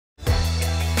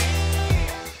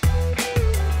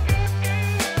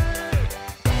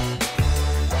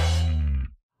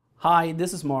Hi,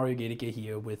 this is Mario Gedeke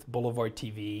here with Boulevard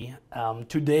TV.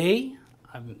 Today,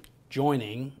 I'm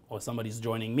joining, or somebody's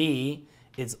joining me.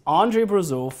 It's Andre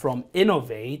Brosseau from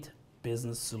Innov8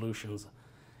 Business Solutions.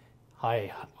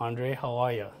 Hi, Andre. How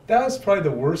are you? That was probably the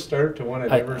worst start to one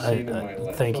I've ever seen in my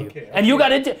life. Thank you. And you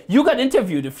got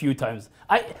interviewed a few times.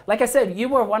 Like I said, you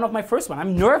were one of my first one.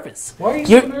 I'm nervous. Why are you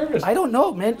so nervous? I don't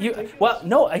know, man.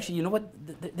 No, actually, you know what?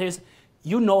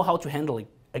 You know how to handle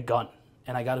a gun.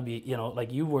 And I gotta be,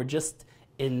 like you were just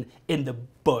in the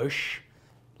bush,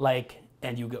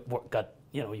 and you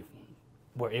you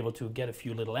were able to get a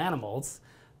few little animals.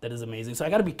 That is amazing. So I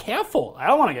gotta be careful. I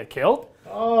don't want to get killed.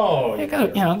 Oh, I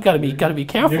gotta be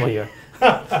careful here.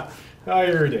 Oh,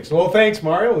 you're ridiculous. Well, thanks,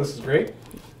 Mario. This is great.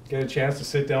 Get a chance to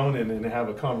sit down and have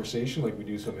a conversation like we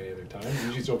do so many other times.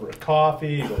 Usually it's over a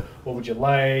coffee. You go, what would you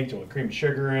like? Do you want cream and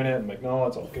sugar in it? I'm like, no,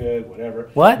 it's all good.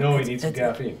 Whatever. What? No, you need some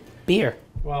caffeine. Beer.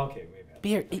 Well, okay.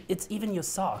 Beer. It's even your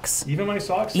socks. Even my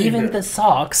socks. Even the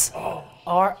socks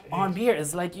are on beer.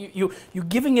 It's like you're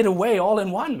giving it away all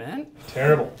in one, man.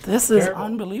 Terrible. This is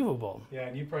unbelievable. Yeah,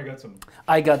 and you probably got some.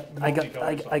 I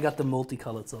got the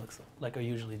multicolored socks like I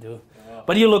usually do. Oh.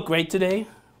 But you look great today.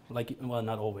 Well,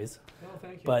 not always. Oh,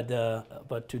 thank you.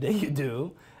 But today you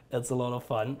do. It's a lot of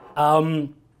fun.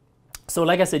 So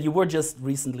like I said, you were just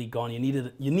recently gone. You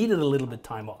needed a little bit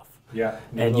time off. Yeah.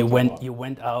 And you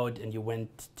went out and you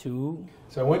went to?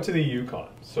 So I went to the Yukon.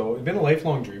 So it's been a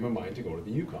lifelong dream of mine to go to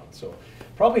the Yukon. So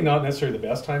probably not necessarily the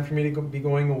best time for me to be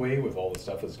going away with all the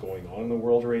stuff that's going on in the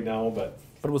world right now, but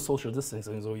it was social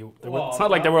distancing, so it's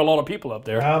not like there were a lot of people up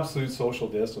there. Absolute social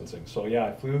distancing. So yeah,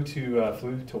 I flew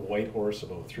to Whitehorse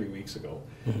about 3 weeks ago.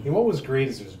 Mm-hmm. And what was great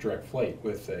is there's a direct flight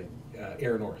with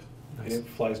Air North. Nice. And it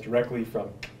flies directly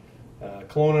from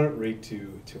Kelowna right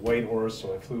to Whitehorse.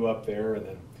 So I flew up there and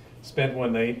then spent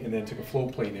one night and then took a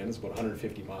float plane in. It's about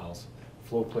 150 miles.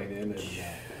 Float plane in and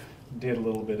did a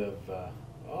little bit of, I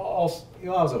was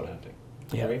out hunting.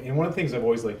 Yeah. Right? And one of the things I've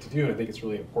always liked to do, and I think it's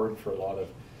really important for a lot of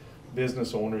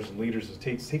business owners and leaders, is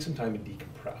take some time to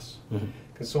decompress.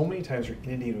 Because so many times you're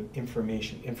inundated with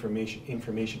information,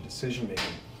 decision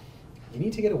making. You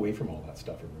need to get away from all that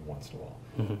stuff every once in a while.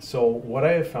 Mm-hmm. So what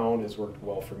I have found has worked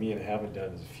well for me and haven't done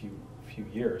in a few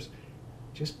years,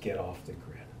 just get off the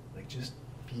grid. Just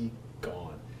be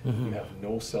gone. Mm-hmm. You have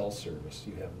no cell service,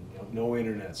 you have no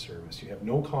internet service, you have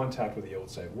no contact with the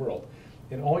outside world,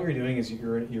 and all you're doing is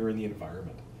you're in the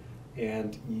environment,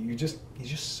 and you're just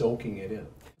soaking it in.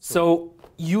 So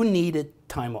you needed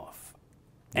time off,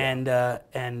 and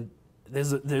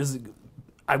there's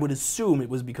I would assume it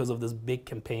was because of this big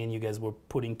campaign you guys were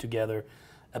putting together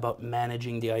about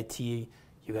managing the IT.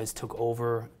 You guys took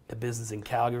over a business in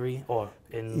Calgary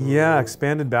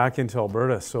expanded back into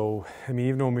Alberta. So,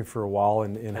 you've known me for a while,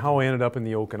 and how I ended up in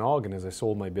the Okanagan is I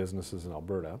sold my businesses in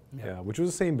Alberta, which was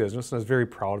the same business, and I was very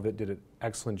proud of it, did an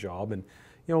excellent job. And,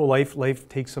 life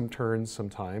takes some turns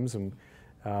sometimes, and,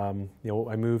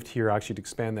 I moved here actually to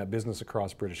expand that business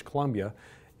across British Columbia.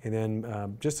 And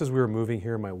then just as we were moving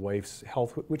here, my wife's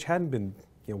health, which hadn't been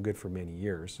good for many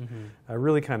years. Mm-hmm. I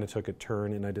really kind of took a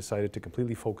turn, and I decided to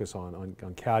completely focus on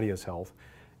Kadia's health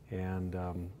and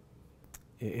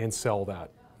sell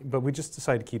that. But we just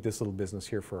decided to keep this little business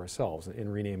here for ourselves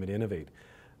and rename it Innov8.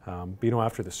 But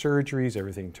after the surgeries,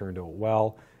 everything turned out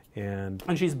well. And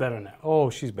she's better now. Oh,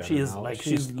 she's better now.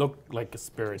 She's looked like a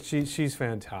spirit. She's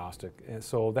fantastic. And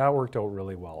so that worked out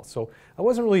really well. So I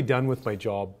wasn't really done with my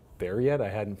job there yet. I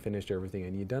hadn't finished everything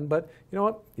I needed done, but you know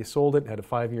what? You sold it, had a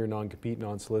 5-year non-compete,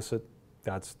 non-solicit.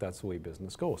 That's the way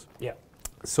business goes. Yeah.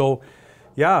 So,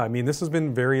 this has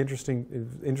been very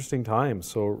interesting times.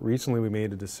 So recently we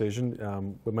made a decision.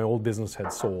 When my old business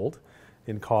had sold,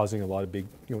 and causing a lot of big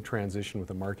transition with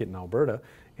the market in Alberta,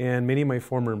 and many of my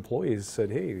former employees said,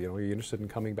 "Hey, are you interested in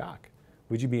coming back?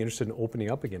 Would you be interested in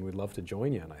opening up again? We'd love to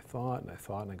join you." And I thought,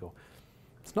 and I go,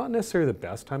 it's not necessarily the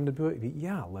best time to do it. But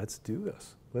yeah, let's do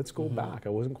this. Let's go back. I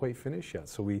wasn't quite finished yet.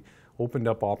 So we opened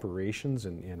up operations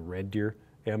in Red Deer,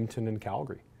 Edmonton, and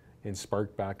Calgary, and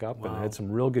sparked back up. Wow. And I had some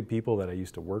real good people that I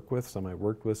used to work with. Some I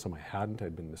worked with, some I hadn't.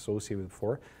 I'd been associated with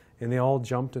before. And they all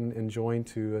jumped and joined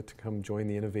to come join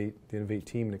the Innov8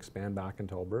 team and expand back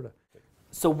into Alberta.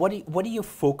 So what do you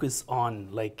focus on?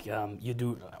 You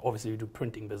do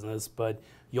printing business, but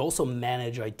you also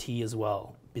manage IT as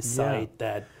well, beside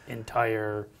that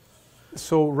entire...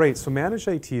 So managed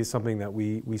IT is something that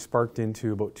we sparked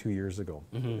into about 2 years ago.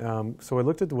 Mm-hmm. So I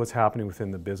looked at what's happening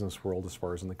within the business world as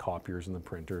far as in the copiers and the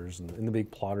printers and the big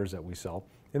plotters that we sell.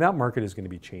 And that market is going to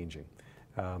be changing.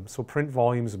 So print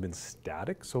volumes have been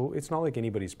static, so it's not like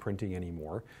anybody's printing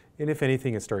anymore. And if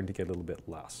anything, it's starting to get a little bit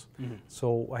less. Mm-hmm.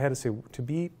 So I had to say,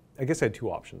 I guess I had two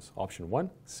options. Option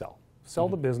one, sell. sell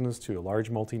the business to a large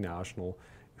multinational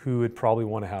who would probably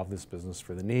want to have this business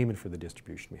for the name and for the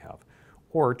distribution we have,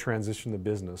 or transition the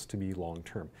business to be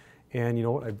long-term. And you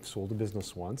know what? I've sold a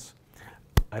business once.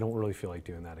 I don't really feel like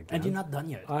doing that again. And you're not done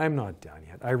yet. I'm not done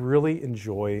yet. I really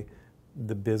enjoy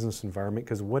the business environment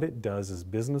because what it does is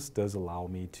business does allow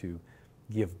me to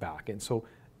give back. And so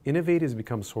Innov8 has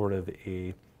become sort of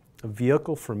a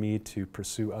vehicle for me to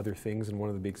pursue other things, and one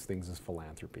of the big things is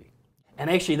philanthropy. And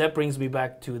actually that brings me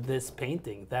back to this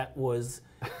painting. That was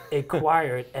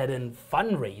acquired at a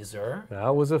fundraiser.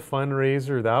 That was a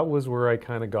fundraiser. That was where I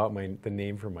kind of got the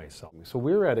name for myself. So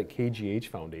we were at a KGH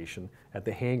Foundation at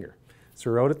the hangar.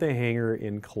 So we're out at the hangar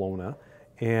in Kelowna,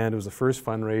 and it was the first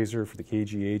fundraiser for the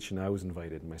KGH, and I was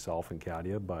invited, myself and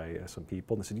Katia, by some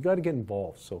people. And they said, you got to get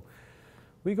involved. So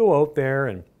we go out there,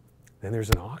 and then there's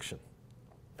an auction.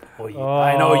 Oh,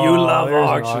 I know you love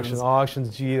auctions.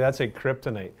 Auctions, gee, that's like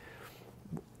kryptonite.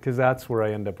 Because that's where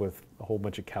I end up with a whole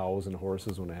bunch of cows and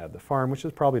horses when I had the farm, which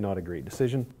is probably not a great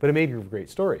decision, but it made for great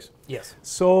stories. Yes.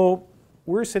 So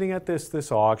we're sitting at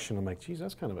this auction. I'm like, geez,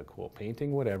 that's kind of a cool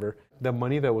painting, whatever. The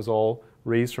money that was all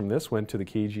raised from this went to the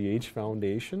KGH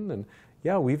Foundation, and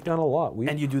yeah, we've done a lot.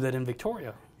 And you do that in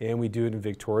Victoria. And we do it in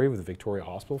Victoria with the Victoria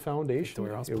Hospital Foundation.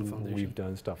 Victoria Hospital Foundation. We've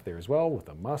done stuff there as well with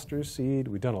the mustard seed.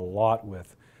 We've done a lot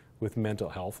with mental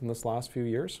health in this last few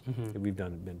years. We've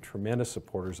been tremendous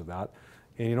supporters of that.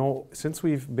 And you know, since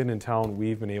we've been in town,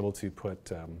 we've been able to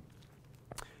put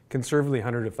conservatively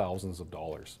hundreds of thousands of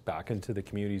dollars back into the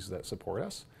communities that support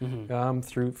us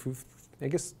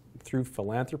through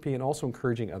philanthropy, and also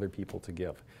encouraging other people to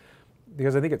give.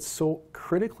 Because I think it's so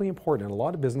critically important, and a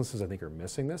lot of businesses I think are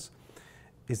missing this,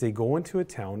 is they go into a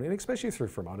town, and especially if they're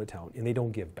from out of town, and they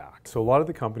don't give back. So a lot of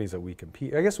the companies that we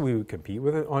compete, I guess we would compete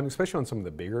with, especially on some of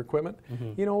the bigger equipment,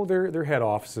 you know, their head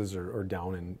offices are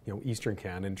down in, you know, Eastern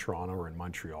Canada, in Toronto or in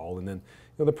Montreal, and then,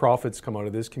 you know, the profits come out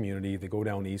of this community, they go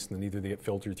down east, and then either they get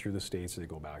filtered through the States or they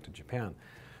go back to Japan.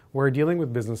 We're dealing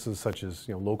with businesses such as,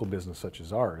 you know, local business such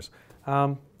as ours,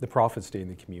 the profits stay in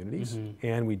the communities,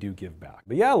 and we do give back.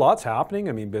 But yeah, lots happening.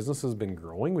 I mean, business has been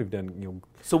growing. We've done, you know.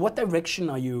 So what direction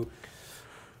are you,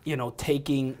 you know,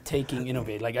 taking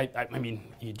Innov8? Like, I mean,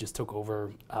 you just took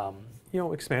over. You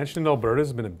know, expansion in Alberta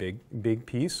has been a big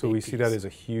piece, so we see that as a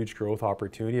huge growth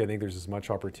opportunity. I think there's as much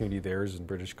opportunity there as in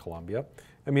British Columbia.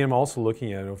 I mean, I'm also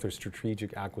looking at if there's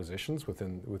strategic acquisitions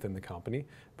within the company,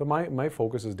 but my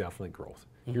focus is definitely growth.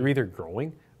 You're either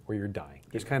growing or you're dying.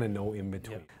 There's kind of no in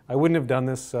between. I wouldn't have done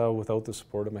this without the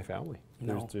support of my family.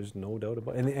 No. There's no doubt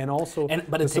about it. And also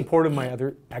but the support of my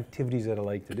other activities that I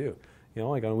like to do. You know,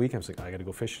 like on a weekend, I'm like, I got to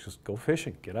go fish. Just go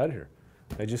fishing. Get out of here.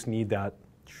 I just need that,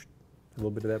 a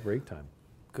little bit of that break time.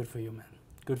 Good for you, man.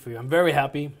 Good for you. I'm very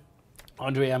happy,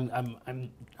 Andre.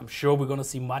 I'm sure we're going to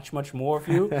see much more of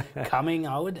you coming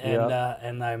out,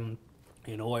 and I'm,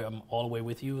 you know, I'm all the way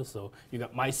with you. So you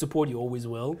got my support. You always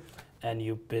will, and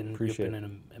you've been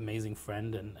an amazing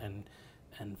friend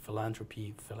and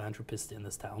philanthropist in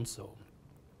this town. So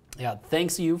yeah,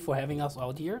 thanks to you for having us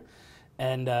out here.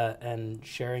 And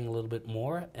sharing a little bit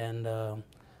more, and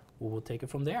we will take it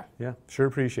from there. Yeah, sure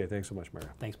appreciate it. Thanks so much, Mario.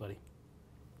 Thanks, buddy.